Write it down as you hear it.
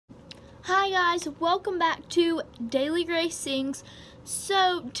Hi guys, welcome back to Daily Grace Sings.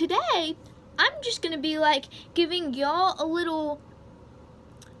 So today, I'm just going to be giving y'all a little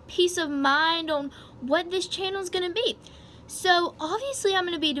peace of mind on what this channel is going to be. So obviously I'm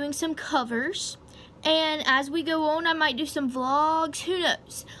going to be doing some covers, and as we go on I might do some vlogs, who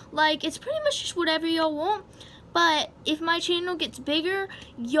knows. It's pretty much just whatever y'all want, but if my channel gets bigger,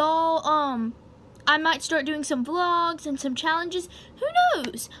 y'all I might start doing some vlogs and some challenges, who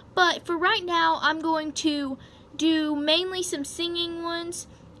knows. But for right now, I'm going to do mainly some singing ones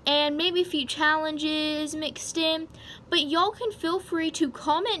and maybe a few challenges mixed in. But y'all can feel free to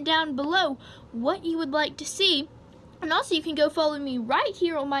comment down below what you would like to see. And also you can go follow me right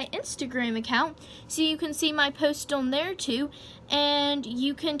here on my Instagram account so you can see my post on there too. And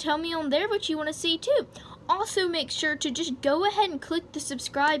you can tell me on there what you want to see too. Also, make sure to just go ahead and click the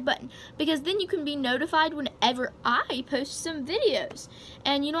subscribe button, because then you can be notified whenever I post some videos.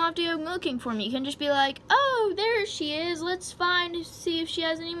 And you don't have to go looking for me. You can just be like, oh, there she is. Let's see if she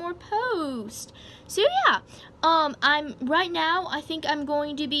has any more posts. So yeah, right now I think I'm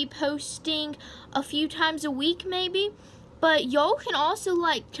going to be posting a few times a week maybe. But y'all can also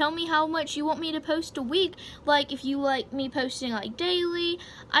tell me how much you want me to post a week. If you like me posting daily.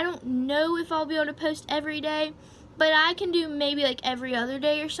 I don't know if I'll be able to post every day, but I can do maybe every other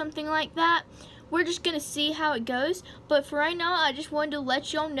day or something like that. We're just gonna see how it goes. But for right now, I just wanted to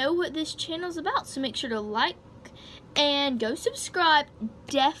let y'all know what this channel's about. So make sure to like and go subscribe.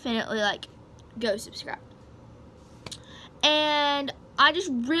 Definitely go subscribe. And I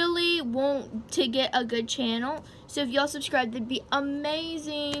just really want to get a good channel, so if y'all subscribe, that'd be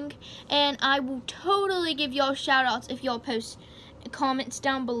amazing. And I will totally give y'all shout outs if y'all post comments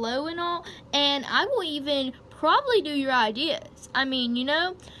down below and all, and I will even probably do your ideas. I mean, you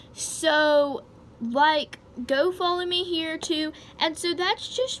know, so go follow me here too. And so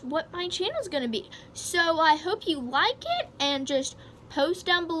that's just what my channel's gonna be. So I hope you like it, and just post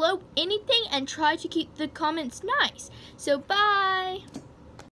down below anything and try to keep the comments nice. So bye.